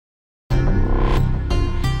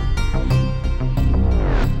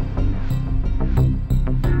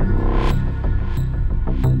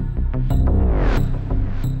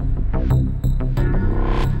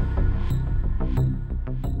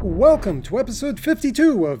Welcome to episode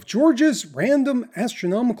 52 of George's Random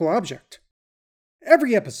Astronomical Object.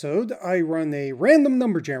 Every episode, I run a random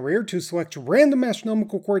number generator to select random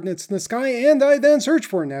astronomical coordinates in the sky, and I then search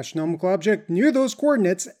for an astronomical object near those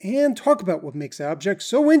coordinates and talk about what makes the object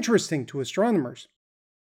so interesting to astronomers.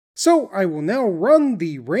 So I will now run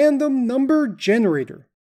the random number generator.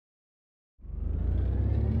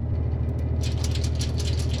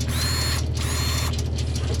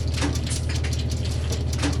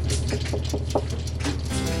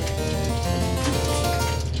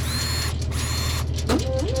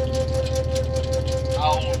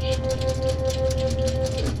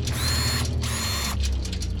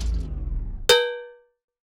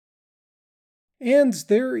 And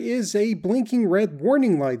there is a blinking red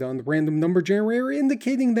warning light on the random number generator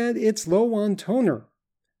indicating that it's low on toner.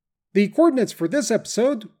 The coordinates for this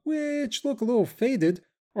episode, which look a little faded,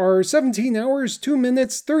 are 17 hours, 2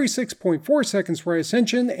 minutes, 36.4 seconds for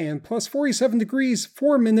ascension, and plus 47 degrees,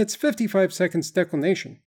 4 minutes, 55 seconds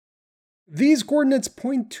declination. These coordinates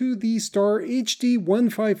point to the star HD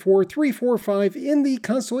 154345 in the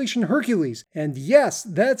constellation Hercules, and yes,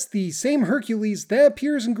 that's the same Hercules that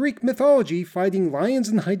appears in Greek mythology fighting lions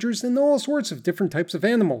and hydras and all sorts of different types of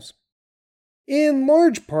animals. In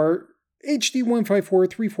large part, HD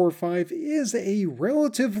 154345 is a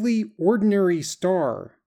relatively ordinary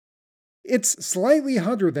star. It's slightly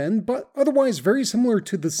hotter than, but otherwise very similar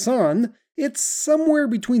to the Sun. It's somewhere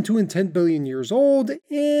between 2 and 10 billion years old,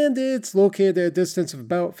 and it's located at a distance of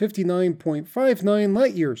about 59.59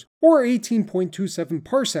 light years, or 18.27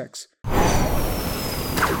 parsecs.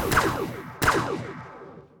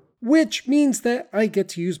 Which means that I get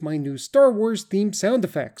to use my new Star Wars themed sound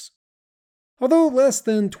effects. Although less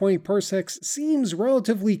than 20 parsecs seems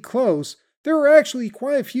relatively close, there are actually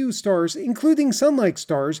quite a few stars, including Sun-like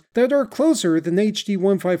stars, that are closer than HD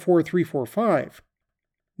 154345.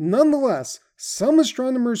 Nonetheless, some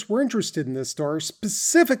astronomers were interested in this star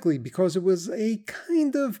specifically because it was a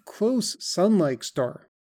kind of close Sun-like star.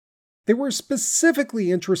 They were specifically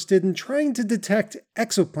interested in trying to detect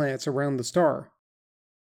exoplanets around the star.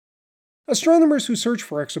 Astronomers who search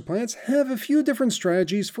for exoplanets have a few different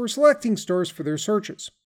strategies for selecting stars for their searches.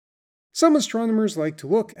 Some astronomers like to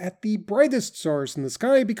look at the brightest stars in the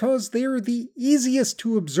sky because they are the easiest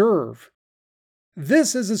to observe.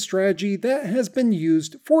 This is a strategy that has been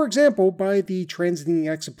used, for example, by the Transiting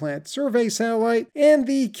Exoplanet Survey Satellite and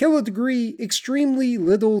the Kilodegree Extremely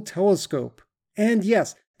Little Telescope. And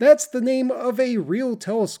yes, that's the name of a real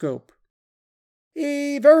telescope.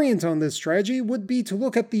 A variant on this strategy would be to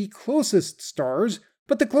look at the closest stars,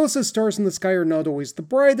 but the closest stars in the sky are not always the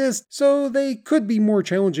brightest, so they could be more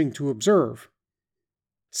challenging to observe.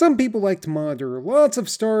 Some people like to monitor lots of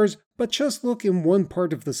stars, but just look in one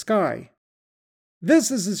part of the sky.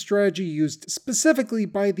 This is a strategy used specifically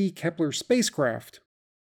by the Kepler spacecraft.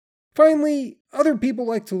 Finally, other people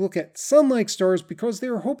like to look at Sun-like stars because they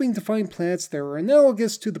are hoping to find planets that are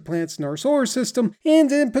analogous to the planets in our solar system,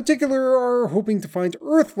 and in particular are hoping to find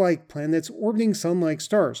Earth-like planets orbiting Sun-like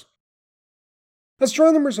stars.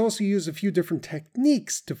 Astronomers also use a few different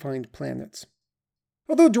techniques to find planets.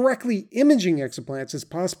 Although directly imaging exoplanets is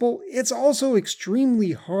possible, it's also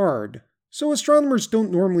extremely hard, so astronomers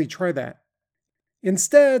don't normally try that.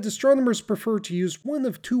 Instead, astronomers prefer to use one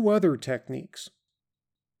of two other techniques.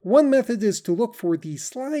 One method is to look for the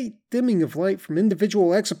slight dimming of light from individual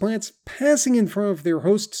exoplanets passing in front of their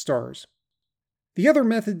host stars. The other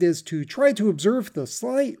method is to try to observe the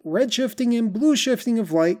slight redshifting and blue shifting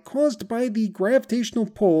of light caused by the gravitational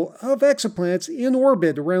pull of exoplanets in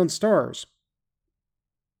orbit around stars.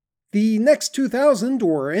 The NEXT 2000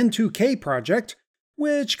 or N2K project,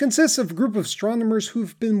 which consists of a group of astronomers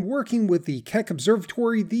who've been working with the Keck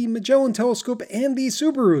Observatory, the Magellan Telescope, and the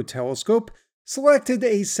Subaru Telescope, selected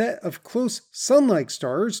a set of close Sun-like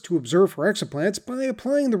stars to observe for exoplanets by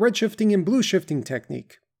applying the redshifting and blue shifting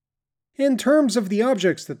technique. In terms of the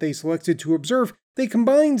objects that they selected to observe, they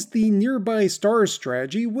combined the nearby stars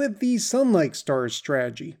strategy with the Sun-like stars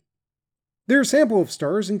strategy. Their sample of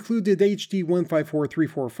stars included HD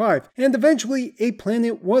 154345, and eventually a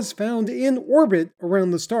planet was found in orbit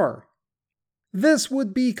around the star. This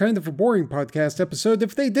would be kind of a boring podcast episode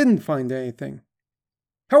if they didn't find anything.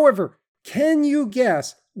 However, can you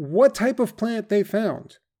guess what type of planet they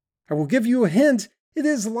found? I will give you a hint. It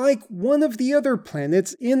is like one of the other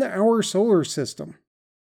planets in our solar system.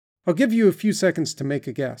 I'll give you a few seconds to make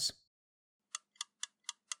a guess.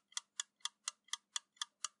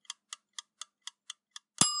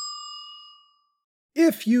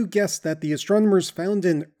 If you guessed that the astronomers found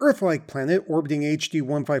an Earth-like planet orbiting HD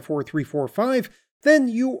 154345, then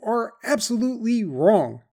you are absolutely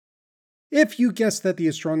wrong. If you guessed that the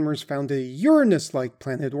astronomers found a Uranus-like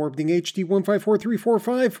planet orbiting HD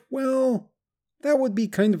 154345, well, that would be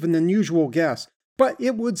kind of an unusual guess, but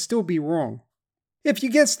it would still be wrong. If you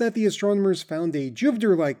guessed that the astronomers found a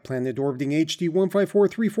Jupiter-like planet orbiting HD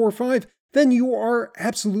 154345, then you are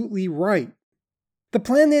absolutely right. The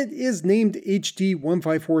planet is named HD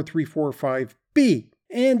 154345b,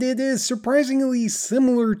 and it is surprisingly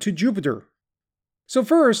similar to Jupiter. So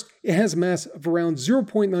first, it has a mass of around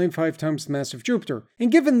 0.95 times the mass of Jupiter, and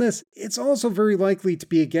given this, it's also very likely to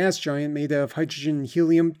be a gas giant made out of hydrogen and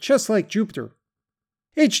helium, just like Jupiter.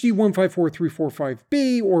 HD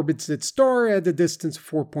 154345b orbits its star at a distance of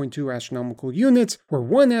 4.2 astronomical units, where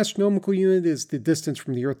 1 astronomical unit is the distance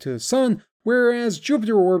from the Earth to the Sun, whereas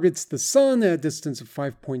Jupiter orbits the Sun at a distance of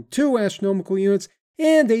 5.2 astronomical units,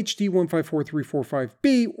 and HD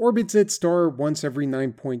 154345b orbits its star once every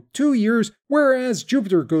 9.2 years, whereas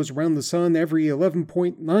Jupiter goes around the Sun every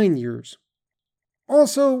 11.9 years.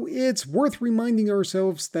 Also, it's worth reminding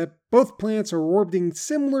ourselves that both planets are orbiting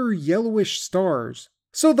similar yellowish stars,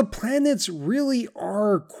 so the planets really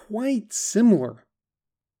are quite similar.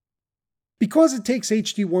 Because it takes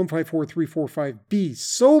HD 154345b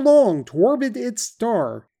so long to orbit its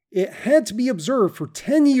star, it had to be observed for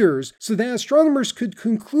 10 years so that astronomers could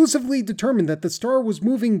conclusively determine that the star was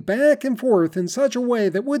moving back and forth in such a way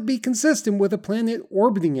that would be consistent with a planet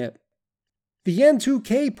orbiting it. The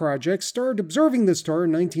Yan2K project started observing the star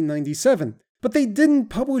in 1997, but they didn't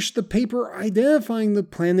publish the paper identifying the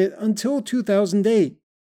planet until 2008.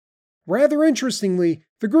 Rather interestingly,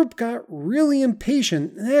 the group got really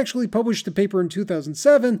impatient and actually published a paper in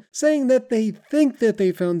 2007 saying that they think that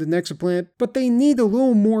they found an exoplanet, but they need a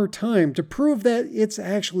little more time to prove that it's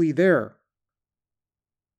actually there.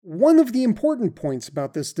 One of the important points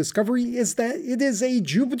about this discovery is that it is a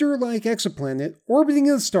Jupiter-like exoplanet orbiting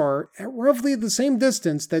a star at roughly the same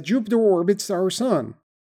distance that Jupiter orbits our Sun.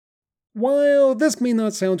 While this may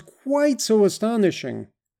not sound quite so astonishing,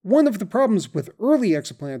 one of the problems with early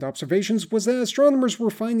exoplanet observations was that astronomers were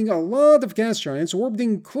finding a lot of gas giants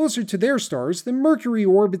orbiting closer to their stars than Mercury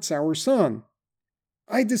orbits our Sun.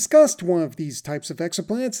 I discussed one of these types of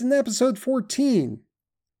exoplanets in episode 14.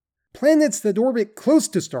 Planets that orbit close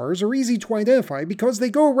to stars are easy to identify because they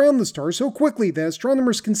go around the star so quickly that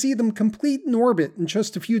astronomers can see them complete an orbit in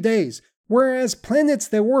just a few days, whereas planets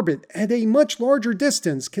that orbit at a much larger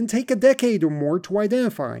distance can take a decade or more to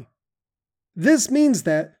identify. This means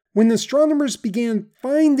that when astronomers began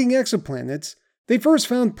finding exoplanets, they first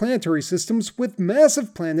found planetary systems with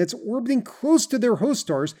massive planets orbiting close to their host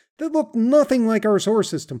stars that looked nothing like our solar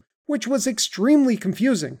system, which was extremely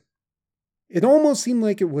confusing. It almost seemed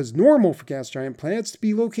like it was normal for gas giant planets to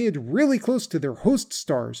be located really close to their host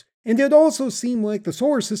stars, and it also seemed like the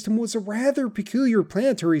solar system was a rather peculiar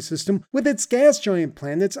planetary system with its gas giant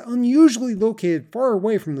planets unusually located far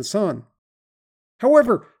away from the Sun.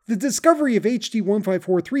 However, the discovery of HD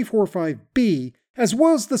 154345b, as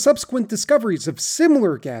well as the subsequent discoveries of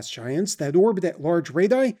similar gas giants that orbit at large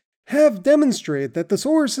radii, have demonstrated that the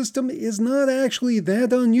solar system is not actually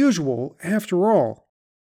that unusual after all.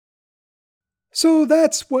 So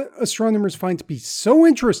that's what astronomers find to be so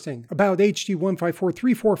interesting about HD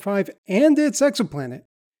 154345 and its exoplanet,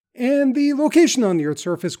 and the location on the Earth's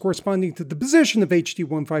surface corresponding to the position of HD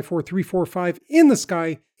 154345 in the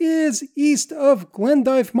sky is east of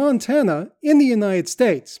Glendive, Montana in the United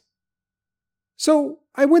States. So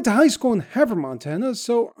I went to high school in Havre, Montana,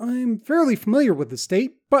 so I'm fairly familiar with the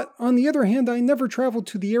state, but on the other hand, I never traveled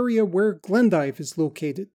to the area where Glendive is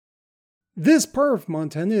located. This part of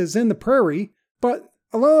Montana is in the prairie, but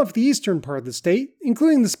a lot of the eastern part of the state,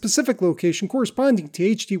 including the specific location corresponding to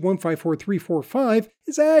HD 154345,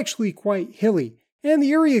 is actually quite hilly, and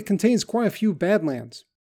the area contains quite a few badlands.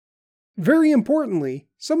 Very importantly,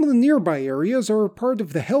 some of the nearby areas are part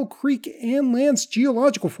of the Hell Creek and Lance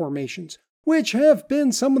geological formations, which have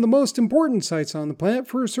been some of the most important sites on the planet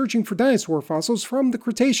for searching for dinosaur fossils from the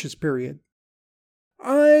Cretaceous period.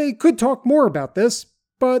 I could talk more about this,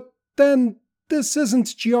 but then this isn't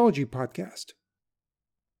a geology podcast.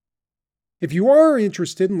 If you are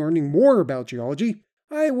interested in learning more about geology,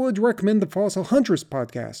 I would recommend the Fossil Huntress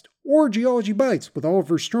podcast, or Geology Bites with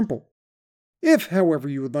Oliver Strimple. If, however,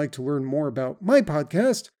 you would like to learn more about my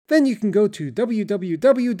podcast, then you can go to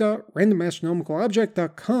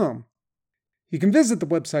www.randomastronomicalobject.com. You can visit the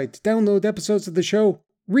website to download episodes of the show,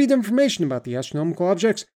 read information about the astronomical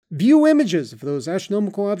objects, view images of those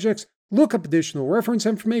astronomical objects, look up additional reference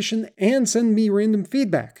information, and send me random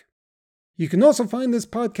feedback. You can also find this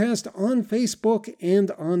podcast on Facebook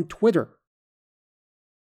and on Twitter.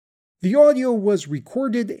 The audio was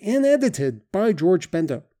recorded and edited by George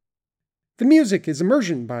Benda. The music is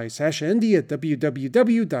Immersion by Sasha Endy at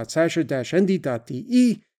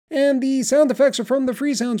www.sasha-endy.de, and the sound effects are from the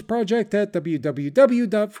Freesounds project at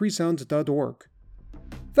www.freesounds.org.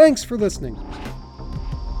 Thanks for listening.